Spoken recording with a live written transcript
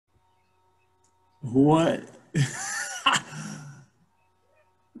What?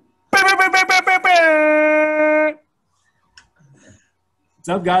 What's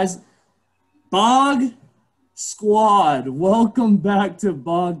up, guys? Bog Squad, welcome back to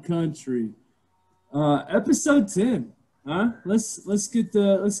Bog Country. Episode 10. Huh? Let's get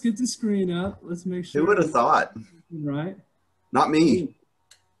the screen up. Let's make sure. Who would have thought? Right? Not me.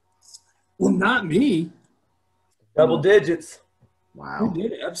 Well, not me. Double digits. Wow. We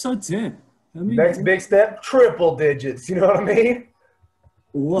did it. Episode 10. I mean, Next big step, triple digits. You know what I mean?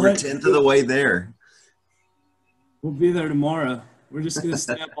 what? We're 10th of the way there. We'll be there tomorrow. We're just gonna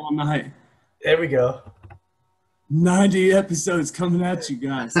stay up all night. There we go. 90 episodes coming at you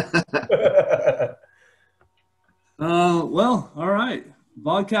guys. Well, all right.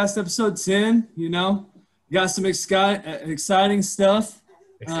 BOGcast episode 10, got some exciting stuff.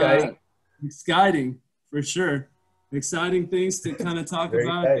 Exciting, for sure. Exciting things to kind of talk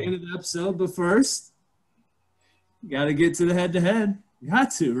about at the end of the episode. But first, you got to get to the head-to-head. You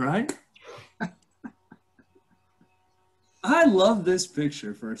got to, right? I love this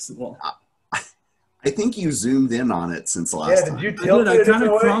picture, first of all. I think you zoomed in on it since last time. Did you tilt I it? kind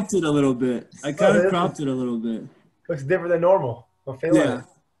of cropped it a little bit. Looks different than normal. I'm feeling it.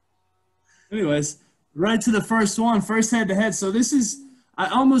 Anyways, right to the first one, first head-to-head. So this is, I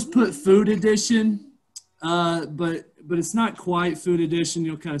almost put food edition, but it's not quite food edition.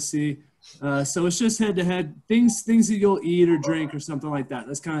 You'll kind of see. So it's just head-to-head, things that you'll eat or drink or something like that.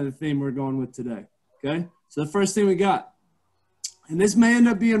 That's kind of the theme we're going with today. Okay. So the first thing we got, and this may end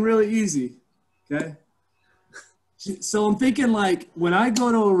up being really easy. Okay. So I'm thinking, like, when I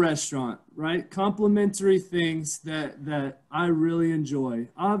go to a restaurant, right, complimentary things that I really enjoy.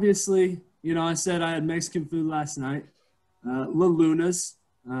 Obviously, I said I had Mexican food last night. La Luna's.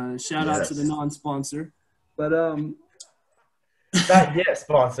 Shout out to the non-sponsor. But Not yet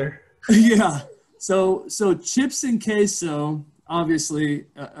sponsor. yeah. So chips and queso, obviously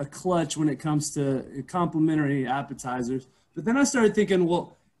a clutch when it comes to complimentary appetizers. But then I started thinking,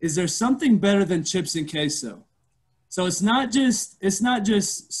 well, is there something better than chips and queso? So it's not just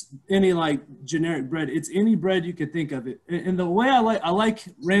any like generic bread. It's any bread you could think of it. And the way I like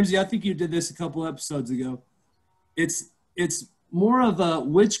Ramsey, I think you did this a couple episodes ago. It's more of a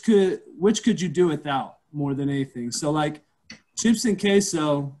which could you do without more than anything. So like chips and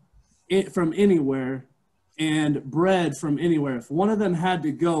queso from anywhere and bread from anywhere. If one of them had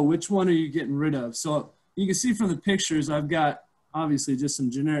to go, which one are you getting rid of? So you can see from the pictures, I've got obviously just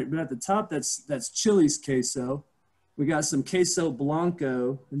some generic, but at the top that's Chili's queso. We got some queso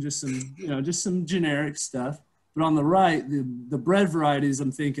blanco and just some generic stuff. But on the right, the bread varieties,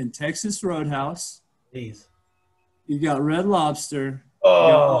 I'm thinking Texas Roadhouse. These. You got Red Lobster. Oh.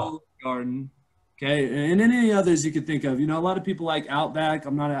 You got Olive Garden. Okay, and any others you could think of. A lot of people like Outback.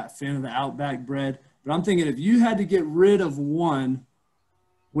 I'm not a fan of the Outback bread, but I'm thinking if you had to get rid of one,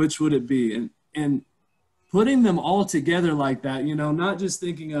 which would it be? And putting them all together like that, not just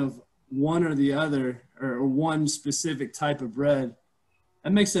thinking of one or the other or one specific type of bread,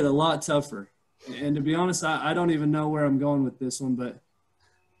 that makes it a lot tougher. And to be honest, I don't even know where I'm going with this one, but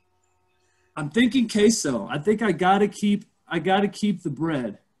I'm thinking queso. I think I gotta keep the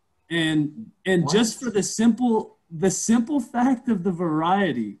bread. And just for the simple fact of the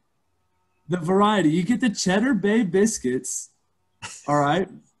variety, you get the Cheddar Bay biscuits, all right,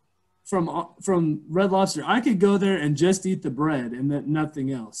 from Red Lobster. I could go there and just eat the bread and then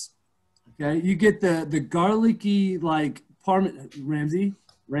nothing else. Okay, you get the garlicky like Ramsey,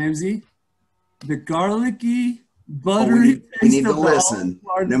 the garlicky buttery. We need to listen.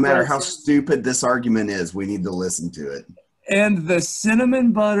 No matter how stupid this argument is, we need to listen to it. And the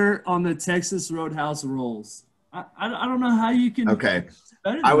cinnamon butter on the Texas Roadhouse rolls. I don't know how you can. Okay,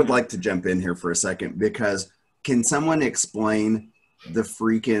 I would like to jump in here for a second because can someone explain the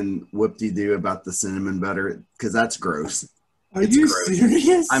freaking whoop-de-doo about the cinnamon butter? Because that's gross. Are you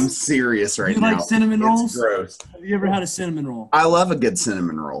serious? I'm serious right now. You like cinnamon rolls? It's gross. Have you ever had a cinnamon roll? I love a good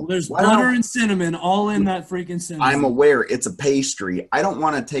cinnamon roll. Well, there's butter and cinnamon all in that freaking cinnamon. I'm aware it's a pastry. I don't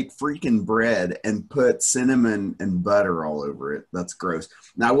want to take freaking bread and put cinnamon and butter all over it. That's gross.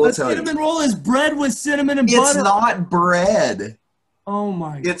 Now, I will tell you. Cinnamon roll is bread with cinnamon and butter. It's not bread. Oh,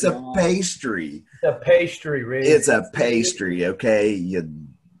 my God. It's a pastry. It's a pastry, Rick. It's a pastry, okay, you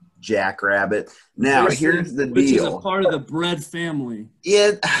jackrabbit. Now, here's the deal. Which is a part of the bread family.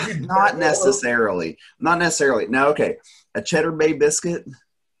 Not necessarily. Not necessarily. Now, okay, a Cheddar Bay biscuit,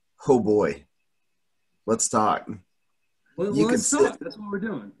 oh boy. Let's talk. Well, let's talk. That's what we're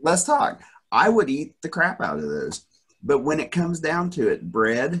doing. Let's talk. I would eat the crap out of those. But when it comes down to it,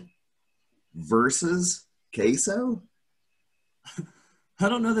 bread versus queso, I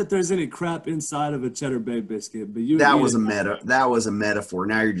don't know that there's any crap inside of a Cheddar Bay biscuit, but that was a metaphor.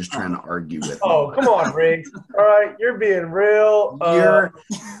 Now you're just trying to argue with me. Oh, come on, Riggs. All right, you're being real.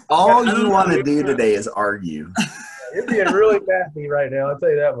 All you want to do today is argue. You're being really mad at me right now. I'll tell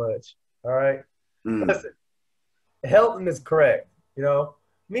you that much. All right. Listen, Helton is correct. You know,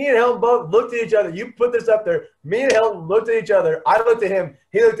 me and Helton both looked at each other. You put this up there. Me and Helton looked at each other. I looked at him.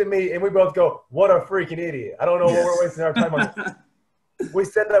 He looked at me, and we both go, "What a freaking idiot!" I don't know what we're wasting our time on. We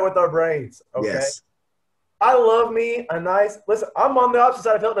said that with our brains. Okay. Yes. I love me a nice. Listen, I'm on the opposite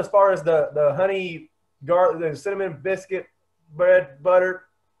side of Hilton as far as the honey, the cinnamon biscuit, bread, butter,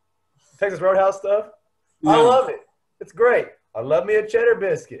 Texas Roadhouse stuff. Yeah. I love it. It's great. I love me a cheddar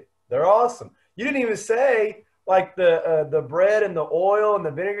biscuit. They're awesome. You didn't even say like the bread and the oil and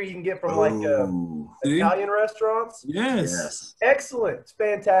the vinegar you can get from like Italian restaurants. Yes. Excellent. It's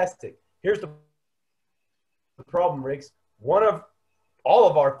fantastic. Here's the problem, Riggs. One of all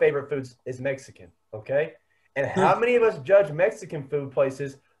of our favorite foods is Mexican. Okay. And how many of us judge Mexican food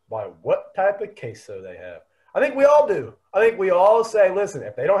places by what type of queso they have? I think we all do. I think we all say, listen,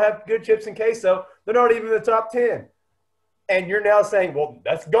 if they don't have good chips and queso, they're not even in the top 10. And you're now saying, well,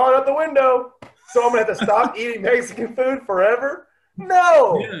 that's gone out the window. So I'm going to have to stop eating Mexican food forever?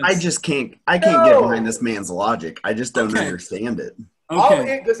 No. Yes. I can't get behind this man's logic. I just don't understand it.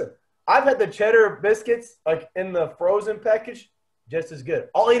 Okay. Listen, I've had the cheddar biscuits like in the frozen package, just as good.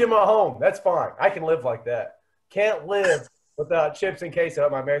 I'll eat them at home. That's fine. I can live like that. Can't live without chips and queso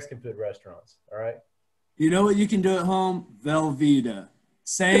at my Mexican food restaurants. All right. You know what you can do at home? Velveeta.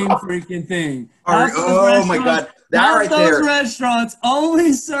 Same freaking thing. Oh my God. That right there. Those restaurants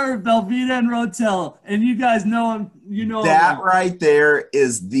only serve Velveeta and Rotella. And you guys know them. You know that right there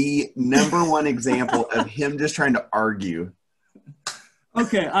is the number one example of him just trying to argue.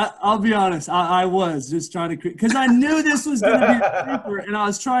 Okay, I'll be honest. I was just trying to – because I knew this was going to be a creeper, and I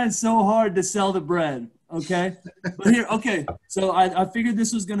was trying so hard to sell the bread, okay? But here – okay, so I figured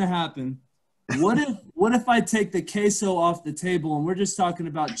this was going to happen. What if I take the queso off the table and we're just talking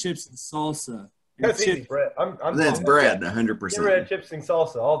about chips and salsa? That's easy, bread. That's bread, 100%. Bread, chips, and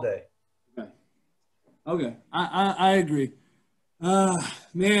salsa all day. Okay. I agree.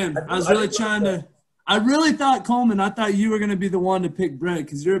 Man, I was really trying to – I really thought, Coleman, I thought you were going to be the one to pick bread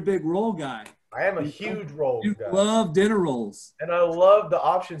because you're a big roll guy. I am a huge roll guy. You love dinner rolls. And I love the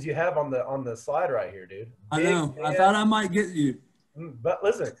options you have on the slide right here, dude. I know. I thought I might get you. But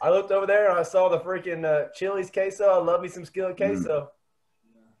listen, I looked over there and I saw the freaking Chili's queso. I love me some skillet queso.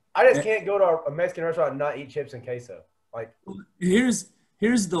 I just can't go to a Mexican restaurant and not eat chips and queso. Like, here's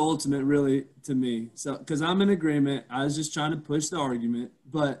the ultimate, really, to me. So, because I'm in agreement. I was just trying to push the argument,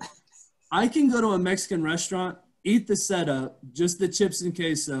 but I can go to a Mexican restaurant, eat the setup, just the chips and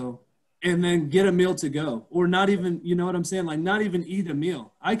queso, and then get a meal to go. Or not even, you know what I'm saying? Like, not even eat a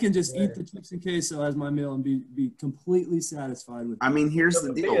meal. I can just eat the chips and queso as my meal and be completely satisfied with it. I mean, here's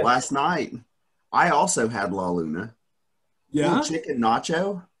the deal. Last night, I also had La Luna. Yeah? Chicken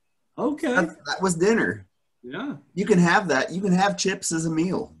nacho. Okay. That was dinner. Yeah. You can have that. You can have chips as a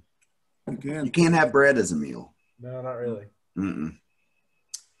meal. Okay. You can't have bread as a meal. No, not really. Mm-mm.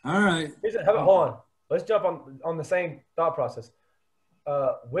 All right. Hold on. Let's jump on the same thought process.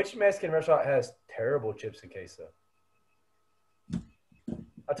 Which Mexican restaurant has terrible chips and queso?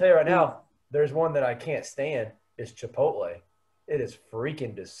 I'll tell you right now, there's one that I can't stand. It's Chipotle. It is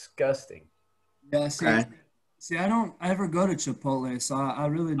freaking disgusting. Yeah, see, I don't ever go to Chipotle, so I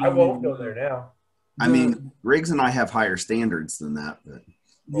really don't. I won't go there now. I mean, Riggs and I have higher standards than that, but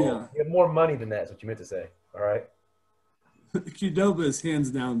you have more money than that is what you meant to say. All right. Qdoba is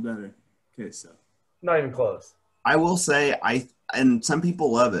hands down better. Okay, so not even close. I will say and some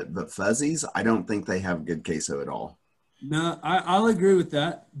people love it, but Fuzzies, I don't think they have good queso at all. No, I'll agree with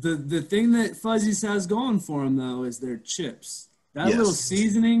that. The thing that Fuzzies has going for them though is their chips. That little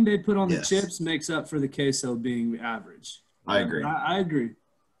seasoning they put on the chips makes up for the queso being average. I agree. I agree.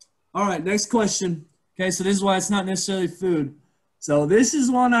 All right, next question. Okay, so this is why it's not necessarily food. So this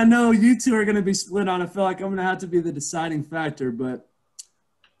is one I know you two are going to be split on. I feel like I'm going to have to be the deciding factor, but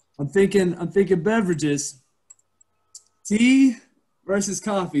I'm thinking beverages. Tea versus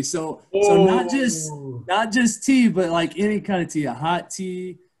coffee. So not just tea, but like any kind of tea, a hot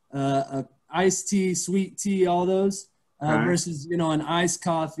tea, a iced tea, sweet tea, all those versus, an iced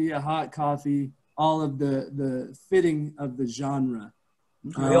coffee, a hot coffee, all of the fitting of the genre.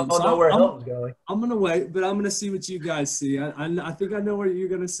 We all know where Hilton's going. I'm going to wait, but I'm going to see what you guys see. I think I know what you're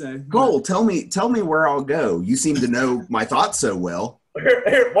going to say. Cole, tell me where I'll go. You seem to know my thoughts so well.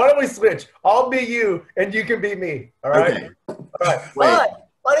 Here, why don't we switch? I'll be you, and you can be me. All right? Okay. All right. Hi,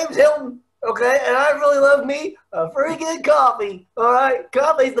 my name's Hilton. Okay, and I really love me a freaking coffee. All right,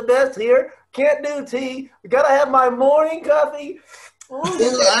 coffee's the best here. Can't do tea. Gotta have my morning coffee.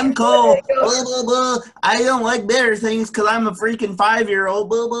 Ooh, I'm cold. Blah, blah, blah. I don't like bitter things because I'm a freaking 5-year-old.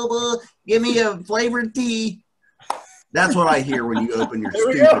 Blah, blah, blah. Give me a flavored tea. That's what I hear when you open your There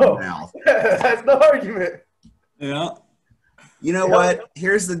we stupid go. mouth. That's the argument. Yeah. You know what?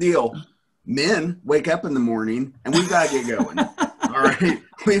 Here's the deal. Men wake up in the morning and we've got to get going. All right?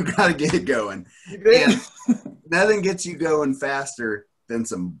 We've got to get going. And nothing gets you going faster than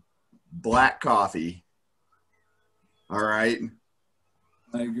some black coffee. All right?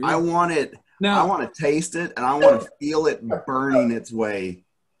 I agree. I want it. Now, I want to taste it and I want to feel it burning its way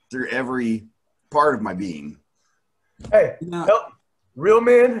through every part of my being. Hey, real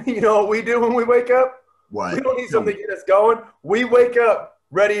men, you know what we do when we wake up? What? We don't need something to get us going. We wake up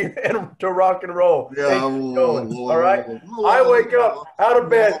ready and to rock and roll. Yeah. Going, all right? I wake up out of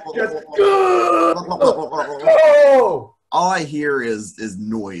bed, just go. All I hear is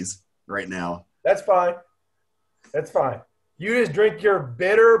noise right now. That's fine. That's fine. You just drink your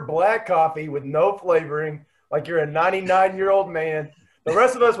bitter black coffee with no flavoring like you're a 99-year-old man. The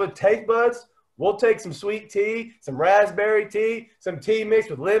rest of us with taste buds, we'll take some sweet tea, some raspberry tea, some tea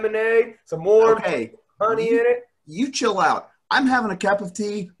mixed with lemonade, some warm honey in it. You chill out. I'm having a cup of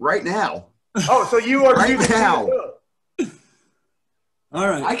tea right now. Oh, so you are right now. All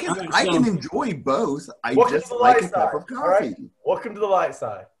right. I can enjoy both. I Welcome just to the like light a side, cup of all right? coffee. Welcome to the light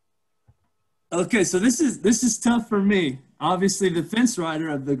side. Okay, so this is tough for me. Obviously, the fence rider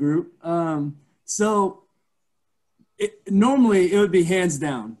of the group. Normally it would be hands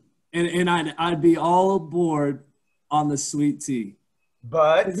down, and I'd be all aboard on the sweet tea.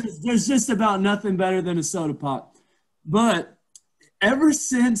 But there's just about nothing better than a soda pop. But ever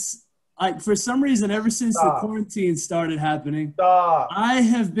since, for some reason, the quarantine started happening, I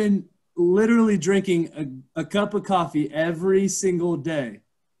have been literally drinking a cup of coffee every single day.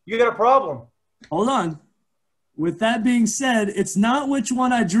 You got a problem. Hold on. With that being said, it's not which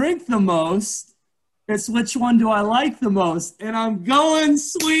one I drink the most. It's which one do I like the most. And I'm going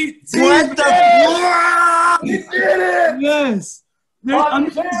sweet tea. What the fuck? You did it! Yes.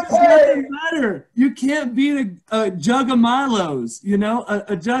 There's nothing better. You can't beat a jug of Milos,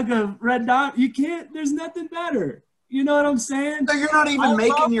 a jug of Red Dot. You can't. There's nothing better. You know what I'm saying? So you're not even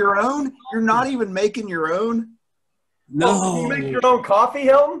making your own? You're not even making your own? No. Oh, you make your own coffee,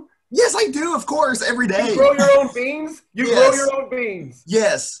 Hilton? Yes, I do, of course, every day. You grow your own beans? You grow your own beans?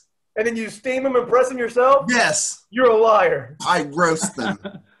 Yes. And then you steam them and press them yourself? Yes. You're a liar. I roast them.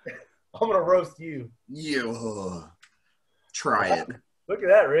 I'm going to roast you. You. Try it. Look at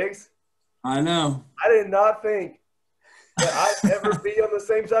that, Riggs. I know. I did not think that I'd ever be on the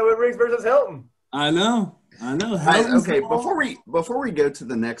same side with Riggs versus Hilton. I know. Okay, before we go to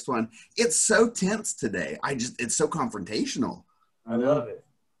the next one, it's so tense today. It's so confrontational. I love it.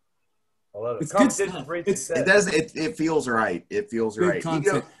 It's Competition breeds success. It feels right. It feels right.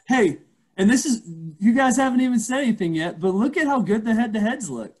 Hey, and this is, you guys haven't even said anything yet, but look at how good the head-to-heads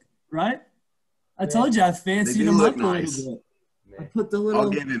look, right? I told you I fancied them up a little bit. I put the little. I'll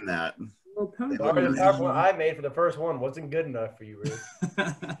give him that. The PowerPoint I made for the first one wasn't good enough for you,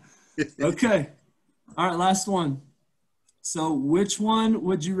 Rick. Okay. All right, last one. So which one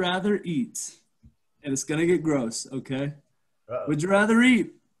would you rather eat? And it's going to get gross, okay? Uh-oh. Would you rather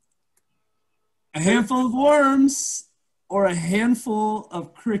eat a handful of worms or a handful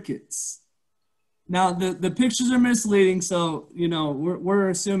of crickets? Now, the pictures are misleading, so, we're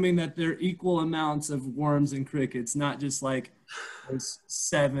assuming that they're equal amounts of worms and crickets, not just like there's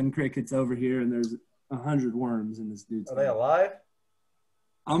 7 crickets over here and there's 100 worms in this dude's Are they alive?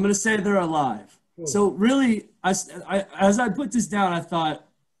 I'm going to say they're alive. Cool. So really, as I put this down, I thought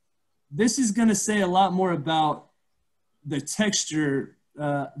this is going to say a lot more about the texture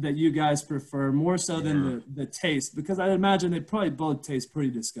that you guys prefer, more so than the taste, because I imagine they probably both taste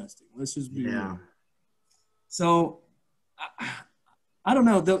pretty disgusting. Let's just be real. So I don't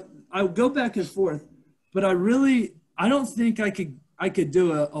know. I go back and forth, but I don't think I could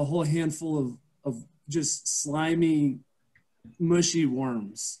do a whole handful of just slimy, mushy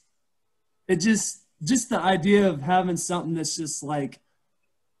worms. It just the idea of having something that's just like,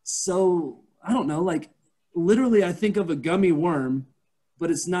 so I don't know, like literally I think of a gummy worm,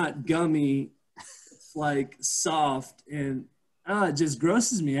 but it's not gummy. It's like soft and it just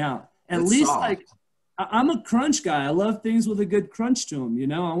grosses me out. At least soft. Like I'm a crunch guy. I love things with a good crunch to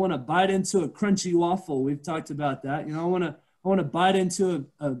them. I want to bite into a crunchy waffle. We've talked about that. I want to bite into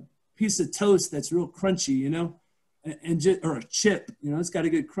a piece of toast that's real crunchy. and just, or a chip, you know, it's got a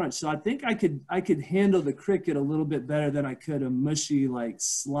good crunch. So I think I could handle the cricket a little bit better than I could a mushy, like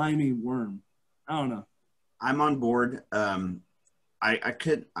slimy worm. I don't know. I'm on board. I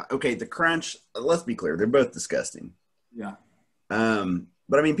could, okay, the crunch, let's be clear, they're both disgusting. Yeah.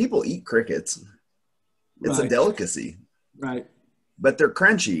 But I mean, people eat crickets. It's a delicacy. Right. But they're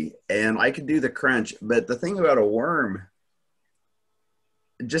crunchy, and I could do the crunch. But the thing about a worm,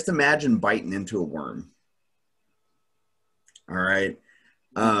 just imagine biting into a worm. All right.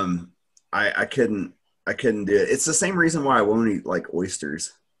 I couldn't do it. It's the same reason why I won't eat like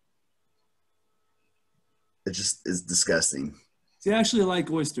oysters. It just is disgusting. See, I actually like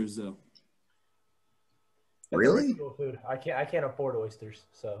oysters though. Really? Food. I can't afford oysters,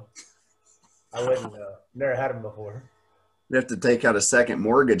 so I wouldn't. Never had them before. You have to take out a second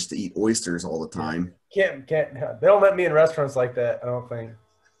mortgage to eat oysters all the time. Can't. They don't let me in restaurants like that. I don't think.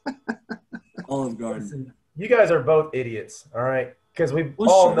 Olive Garden. Listen, you guys are both idiots, all right? Because we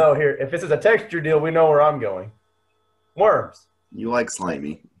all know here, if this is a texture deal, we know where I'm going. Worms. You like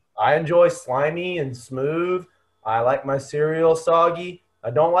slimy. I enjoy slimy and smooth. I like my cereal soggy. I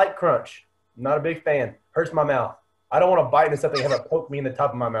don't like crunch. I'm not a big fan. Hurts my mouth. I don't want to bite into something and have it poke me in the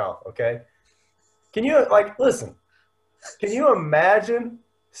top of my mouth, okay? Can you, listen, can you imagine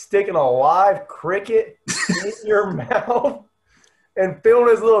sticking a live cricket in your mouth and feeling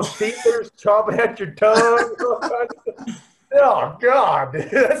his little teethers chomping at your tongue? Oh, God, dude,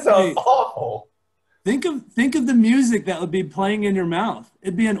 that sounds awful. Think of the music that would be playing in your mouth.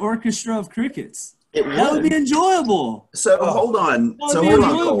 It'd be an orchestra of crickets. That would be enjoyable. So hold on.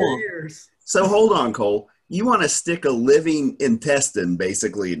 So hold on, Cole. You want to stick a living intestine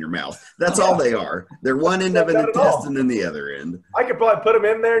basically in your mouth. That's all they are. They're one end of an intestine and the other end. I could probably put them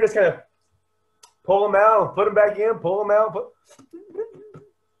in there and just kind of pull them out and put them back in, pull them out.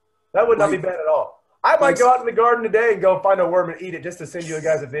 That would not be bad at all. I might go out in the garden today and go find a worm and eat it just to send you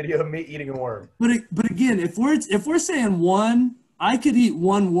guys a video of me eating a worm. But again, if we're saying one, I could eat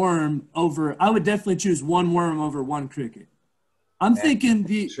one worm over. I would definitely choose one worm over one cricket. I'm thinking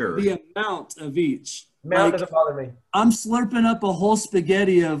the amount of each. Amount doesn't bother me. I'm slurping up a whole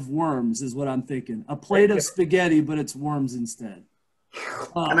spaghetti of worms is what I'm thinking. A plate of spaghetti, but it's worms instead.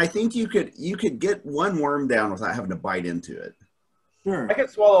 And I think you could get one worm down without having to bite into it. Sure. I could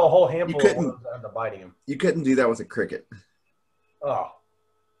swallow a whole handful of worms without biting them. You couldn't do that with a cricket. Oh.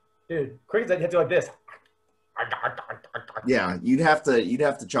 Dude, crickets, you have to do like this. Yeah, you'd have to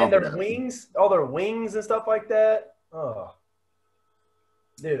chomp and it their up. wings, all their wings and stuff like that. Oh.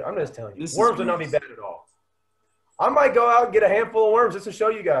 Dude, I'm just telling you. Worms would not be bad at all. I might go out and get a handful of worms just to show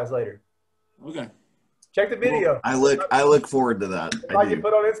you guys later. Okay. Check the video. Well, I look forward to that. I can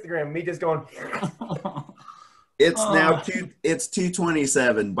put on Instagram me just going. It's now it's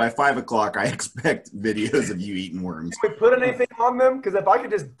 2:27. By 5 o'clock, I expect videos of you eating worms. Can we put anything on them? Because if I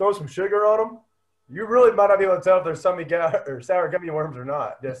could just throw some sugar on them, you really might not be able to tell if there's sour gummy worms or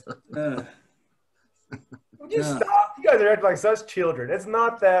not. Just would you stop? You guys are acting like such children. It's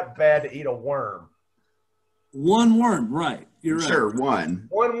not that bad to eat a worm. One worm, right? You're right. Sure, one.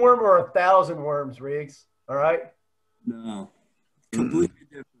 One worm or 1,000 worms, Riggs. All right? No, completely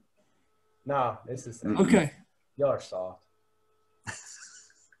different. Nah, it's the same. Okay. Y'all are soft.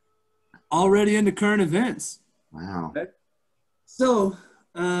 Already into current events. Wow. Okay. So,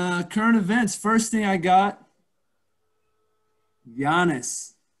 current events. First thing I got,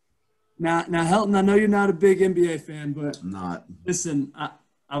 Giannis. Now, Helton, I know you're not a big NBA fan, but I'm not. Listen,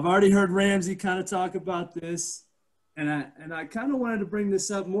 I've already heard Ramsey kind of talk about this, and I kind of wanted to bring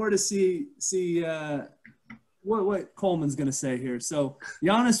this up more to see what Coleman's going to say here. So,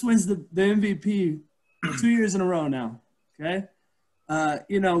 Giannis wins the MVP 2 years in a row now. Okay,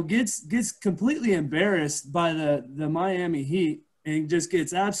 gets completely embarrassed by the Miami Heat and just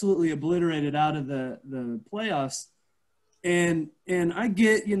gets absolutely obliterated out of the playoffs. And I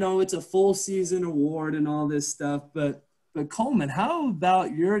get, it's a full season award and all this stuff, but Coleman, how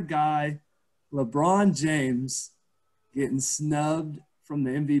about your guy, LeBron James, getting snubbed from the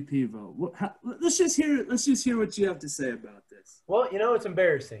MVP vote? Let's just hear what you have to say about this. Well, it's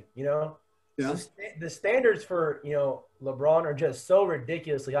embarrassing. Yeah. The standards for LeBron are just so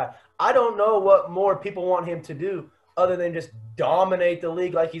ridiculously high. I don't know what more people want him to do other than just dominate the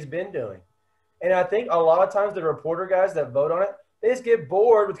league like he's been doing. And I think a lot of times the reporter guys that vote on it, they just get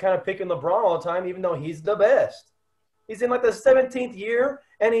bored with kind of picking LeBron all the time, even though he's the best. He's in like the 17th year,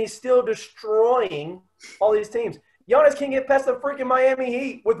 and he's still destroying all these teams. Giannis can't get past the freaking Miami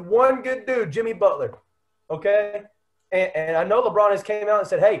Heat with one good dude, Jimmy Butler. Okay? And I know LeBron has came out and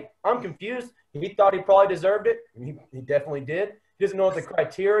said, hey, I'm confused. He thought he probably deserved it. He definitely did. He doesn't know what the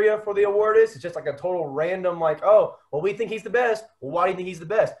criteria for the award is. It's just like a total random, like, oh, well, we think he's the best. Well, why do you think he's the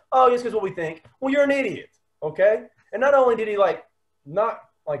best? Oh, just because what we think. Well, you're an idiot, okay? And not only did he, like, not,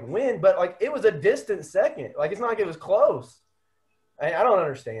 like, win, but, like, it was a distant second. Like, it's not like it was close. I don't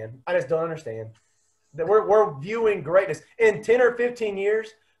understand. I just don't understand. That we're viewing greatness. In 10 or 15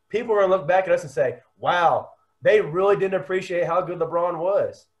 years, people are going to look back at us and say, wow, they really didn't appreciate how good LeBron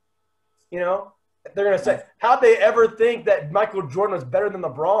was. You know? They're going to say, how'd they ever think that Michael Jordan was better than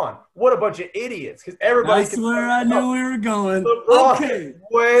LeBron? What a bunch of idiots. Because everybody. That's where I knew we were going. LeBron, okay.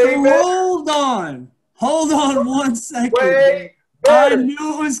 Way so better. Hold on 1 second. Way I better. knew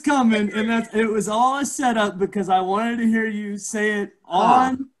it was coming, and it was all a setup because I wanted to hear you say it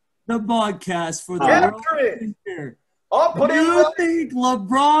on the BOGcast for the world to hear. I'll put You think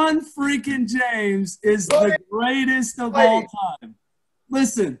LeBron freaking James is the greatest of all time?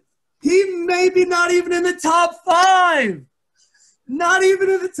 Listen. He maybe not even in the top 5. Not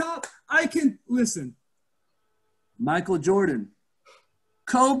even in the top. Listen. Michael Jordan.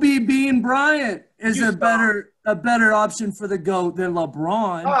 Kobe Bean Bryant is a better option for the GOAT than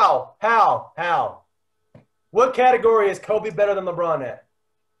LeBron. How? What category is Kobe better than LeBron at?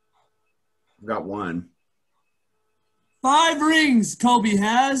 I've got 1. 5 rings Kobe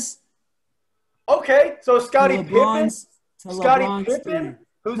has. Okay, so Scottie Pippen. Scottie Pippen.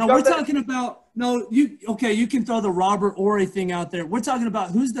 We're talking about you can throw the Robert Horry thing out there. We're talking about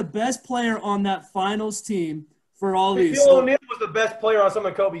who's the best player on that finals team for all these. Phil O'Neal was the best player on some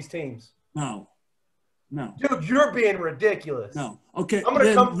of Kobe's teams. No. Dude, you're being ridiculous. No. Okay. I'm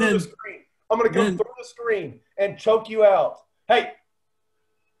gonna come through the screen. I'm gonna come through the screen and choke you out. Hey.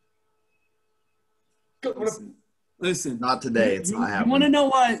 Listen. Not today. It's not happening. You want to know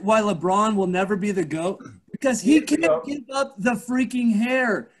why LeBron will never be the GOAT? Because he can't give up the freaking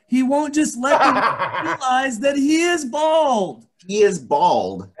hair. He won't just let them realize that he is bald. He is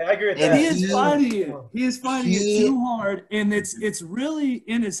bald. I agree with that. He is fighting it. He is fighting it too hard, and it's really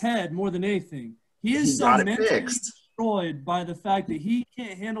in his head more than anything. He is so mentally destroyed by the fact that he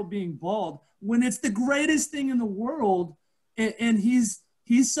can't handle being bald when it's the greatest thing in the world, and he's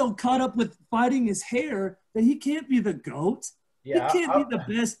so caught up with fighting his hair that he can't be the GOAT. Yeah, he can't be the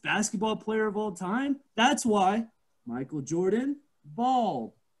best basketball player of all time. That's why Michael Jordan,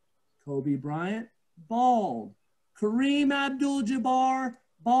 bald. Kobe Bryant, bald. Kareem Abdul-Jabbar,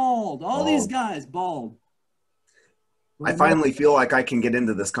 bald. All these guys, bald. I finally feel like I can get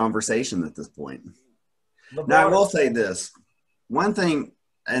into this conversation at this point. Now, I will say this. One thing,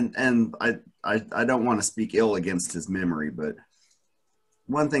 and I don't want to speak ill against his memory, but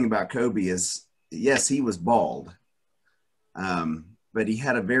one thing about Kobe is, yes, he was bald. But he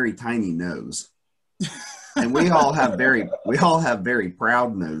had a very tiny nose, and we all have very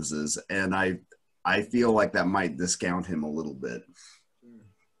proud noses, and I feel like that might discount him a little bit.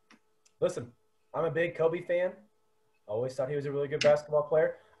 Listen, I'm a big Kobe fan. I always thought he was a really good basketball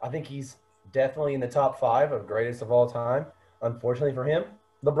player. I think he's definitely in the top 5 of greatest of all time. Unfortunately for him,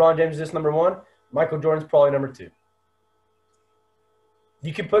 LeBron James is just number 1. Michael Jordan's probably number 2.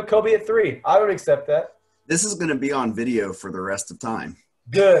 You can put Kobe at 3. I would accept that. This is going to be on video for the rest of time.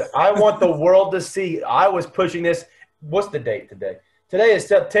 Good. I want the world to see. I was pushing this. What's the date today? Today is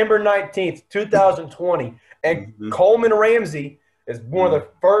September 19th, 2020. And Coleman Ramsey is one of the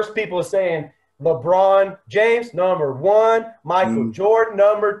first people saying LeBron James, number 1, Michael Jordan,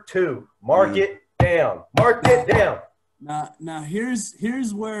 number 2. Mark it down. Mark it down. Now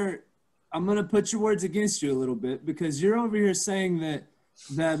here's where I'm going to put your words against you a little bit, because you're over here saying that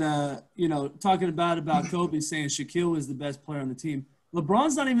talking about Kobe saying Shaquille was the best player on the team.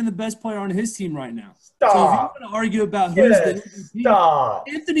 LeBron's not even the best player on his team right now. Stop. So if you want to argue about who's the MVP,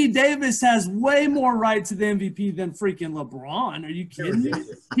 Anthony Davis has way more right to the MVP than freaking LeBron. Are you kidding me?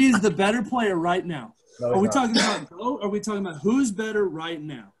 He's the better player right now. No, are we talking about GOAT? Or are we talking about who's better right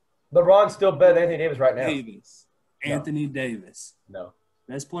now? LeBron's still better than Anthony Davis right now. Anthony Davis. No.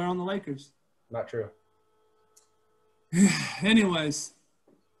 Best player on the Lakers. Not true. Anyways.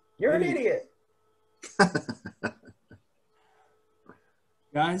 You're an idiot.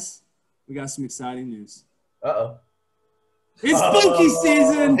 Guys, we got some exciting news. Uh-oh. It's spooky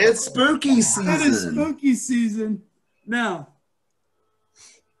season. It's spooky season. It is spooky season. Now,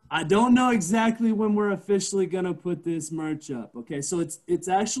 I don't know exactly when we're officially going to put this merch up. Okay, so it's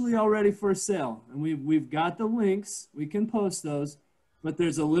actually already for sale, and we've got the links. We can post those, but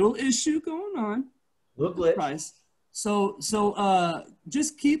there's a little issue going on. Little glitch. Price. So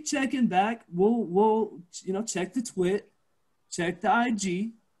just keep checking back. We'll check the twit, check the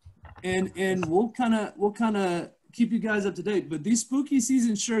IG, and we'll kind of keep you guys up to date. But these spooky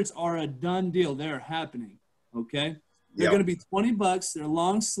season shirts are a done deal. They're happening. Okay. They're going to be $20. They're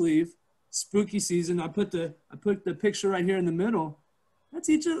long sleeve, spooky season. I put the picture right here in the middle. That's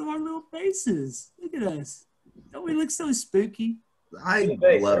each of our little faces. Look at us. Don't we look so spooky? I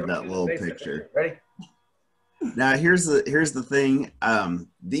love that little picture. Ready? Now here's the thing.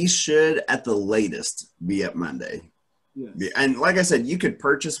 These should at the latest be up Monday. Yes. And like I said, you could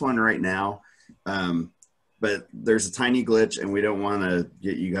purchase one right now, but there's a tiny glitch, and we don't want to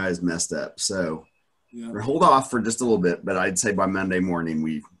get you guys messed up. So hold off for just a little bit. But I'd say by Monday morning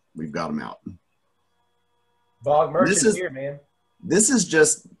we've got them out. Bog merch is here, man. This is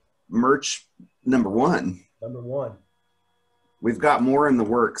just merch number one. Number one. We've got more in the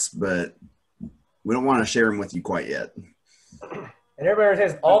works, but we don't want to share them with you quite yet. And everybody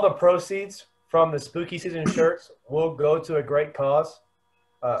understands all the proceeds from the spooky season shirts will go to a great cause,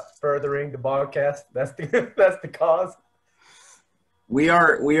 furthering the BOGcast. That's the cause. We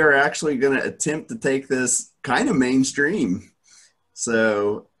are actually going to attempt to take this kind of mainstream.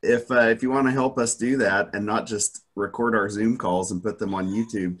 So if you want to help us do that and not just record our Zoom calls and put them on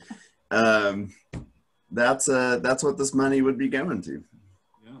YouTube, that's what this money would be going to.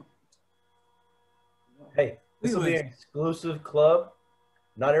 Yeah. Hey, this will be an exclusive club.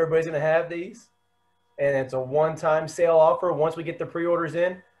 Not everybody's going to have these. And it's a one-time sale offer. Once we get the pre-orders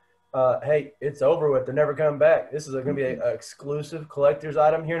in, hey, it's over with. They're never coming back. This is going to be an exclusive collector's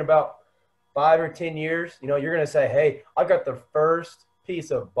item here in about 5 or 10 years. You know, you're going to say, hey, I got the first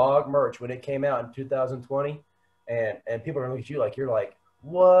piece of Bog merch when it came out in 2020. And people are going to look at you like, you're like,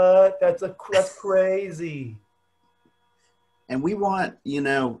 what? That's crazy. And we want you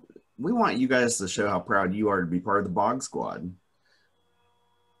guys to show how proud you are to be part of the Bog Squad.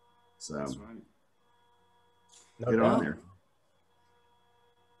 So that's right. Get on there.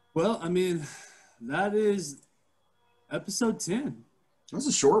 Well, I mean, that is episode 10. That's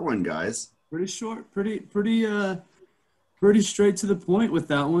a short one, guys. Pretty short, pretty straight to the point with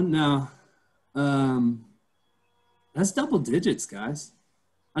that one. Now, that's double digits, guys.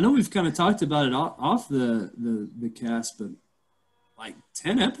 I know we've kind of talked about it off the cast, but like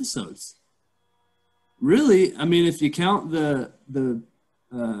 10 episodes. Really, I mean, if you count the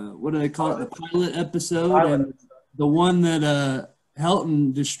what do they call it? The pilot episode and the one that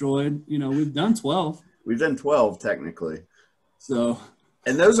Helton destroyed, you know, we've done 12. We've done 12 technically. So,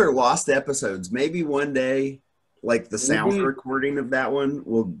 and those are lost episodes. Maybe one day, like the sound recording of that one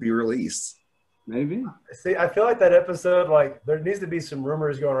will be released. Maybe. See, I feel like that episode, like, there needs to be some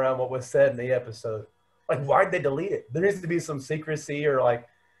rumors going around what was said in the episode. Like, why'd they delete it? There needs to be some secrecy, or like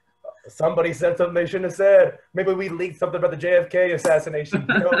somebody said something they shouldn't have said. Maybe we leaked something about the JFK assassination.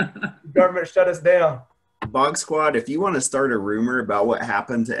 You know, the government shut us down. Bog Squad, if you want to start a rumor about what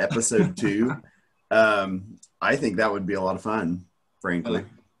happened to episode 2, I think that would be a lot of fun, frankly.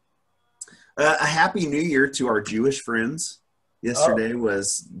 A happy New Year to our Jewish friends. Yesterday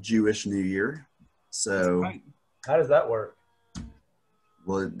was Jewish New Year. So how does that work?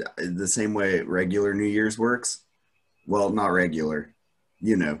 Well, the same way regular New Year's works. Well, not regular.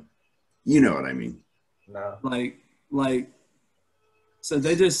 You know what I mean. No. Like so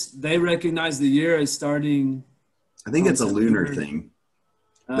they recognize the year as starting. I think it's a lunar thing.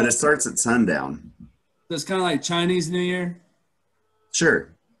 But it starts at sundown. So it's kind of like Chinese New Year?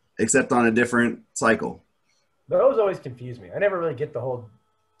 Sure. Except on a different cycle. Those always confuse me. I never really get the whole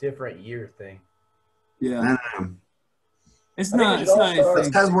different year thing. Yeah. It's not.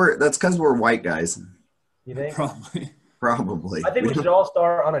 That's because we're white guys. You think? Probably. I think we should all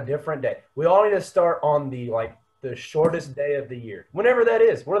start on a different day. We all need to start on the shortest day of the year. Whenever that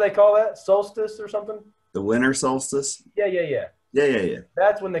is. What do they call that? Solstice or something? The winter solstice? Yeah. Yeah.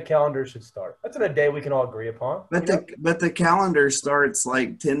 That's when the calendar should start. That's on a day we can all agree upon. But the calendar starts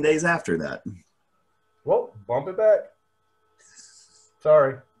like 10 days after that. Well, bump it back.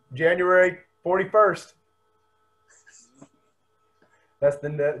 Sorry. January 41st. That's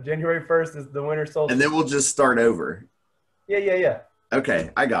January 1st is the winter solstice. And then we'll just start over. Yeah. Okay,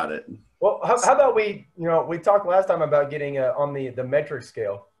 I got it. Well, how about we talked last time about getting on the metric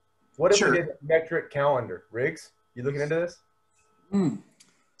scale. What if we did metric calendar? Riggs, you looking into this?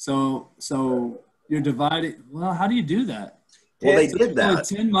 So you're dividing. Well, how do you do that? Well, they did that.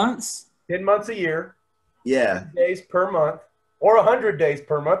 10 months? 10 months a year. Yeah. 10 days per month. Or 100 days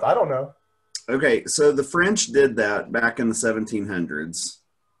per month. I don't know. Okay, so the French did that back in the 1700s.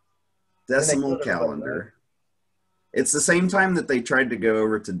 Decimal calendar. It's the same time that they tried to go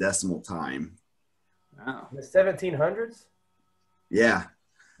over to decimal time. Wow. In the 1700s? Yeah.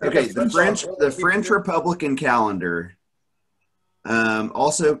 Okay, the French Republican calendar,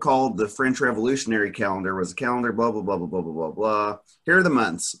 also called the French Revolutionary calendar, was a calendar, blah, blah, blah, blah, blah, blah, blah, blah. Here are the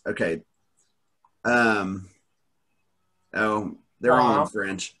months. Okay. Oh, they're all in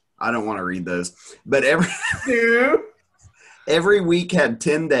French. I don't want to read those. But every week had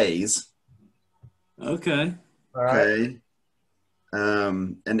 10 days. Okay. All right. Okay.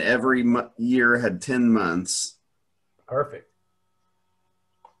 And every year had 10 months. Perfect.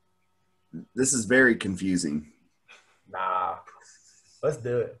 This is very confusing. Nah. Let's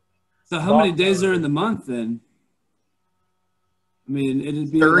do it. So how many days are in the month then? I mean,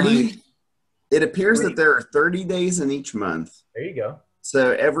 it'd be 30. like... It appears that there are 30 days in each month. There you go.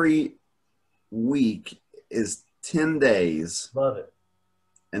 So every week is 10 days. Love it.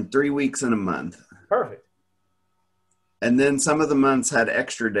 And 3 weeks in a month. Perfect. And then some of the months had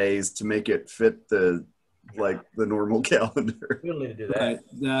extra days to make it fit the normal calendar. We don't need to do that. Right,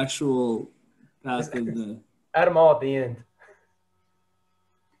 the actual path of the... Add them all at the end.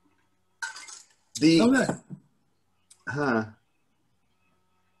 Okay. Huh.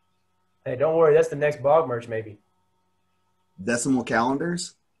 Hey, don't worry. That's the next Bog merch, maybe. Decimal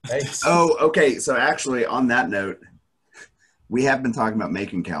calendars? Hey. Oh, okay. So actually, on that note, we have been talking about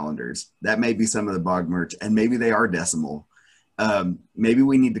making calendars. That may be some of the Bog merch, and maybe they are decimal. Maybe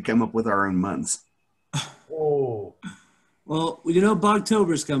we need to come up with our own months. Oh. Well, you know,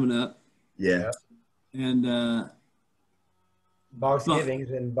 Bogtober's coming up. Yeah. And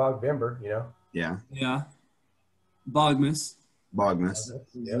Bogsgivings and Bogvember, you know. Yeah. Yeah. Bogmas. Bogmas.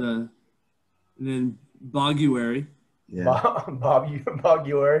 Yep. And then Boguary. Yeah.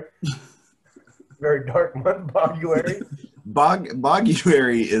 Boguary. Very dark month, Boguary.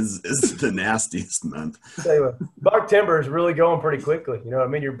 Boguary is the nastiest month. Tell you what, Bogtimber is really going pretty quickly. You know what I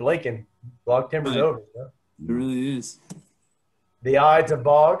mean? You're blinking. Bogtimber's over. You know? It really is. The Ides of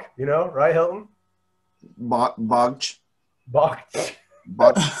Bog, you know, right, Hilton? Bog. Bog.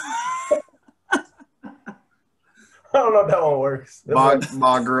 I don't know if that one works.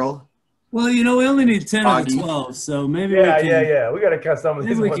 Bog girl. Well, you know, we only need 10 out of Boggy. 12, so maybe Yeah. We got to cut some of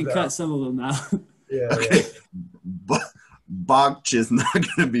these maybe we ones can out. cut some of them out. Yeah. Okay. Bogch is not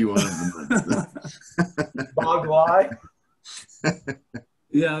going to be one of them. Bogly.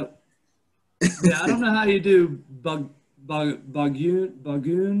 Yeah. Yeah, I don't know how you do Bagoon.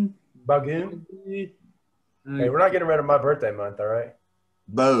 Bagoon. Hey, we're not getting rid of my birthday month, all right?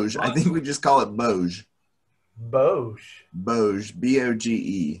 Boge. I think we just call it Boge. Boge. Boge.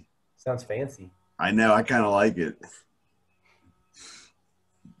 Boge. Sounds fancy. I know. I kind of like it.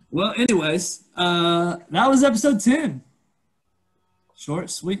 Well, anyways, that was episode 10. Short,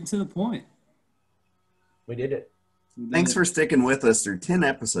 sweet, and to the point. We did it. Thanks for sticking with us through 10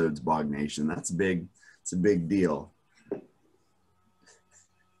 episodes, Bog Nation. That's big. It's a big deal. Is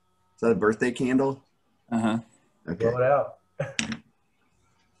that a birthday candle? Uh-huh. Okay. Blow it out.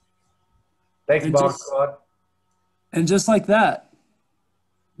 Thanks, Bog Squad. And just like that,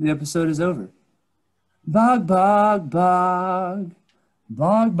 the episode is over. Bog, bog, bog.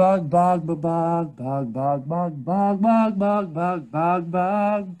 Bog, bog, bog, bog, bog, bog, bog, bog, bog, bog, bog, bog,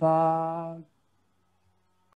 bog, bog.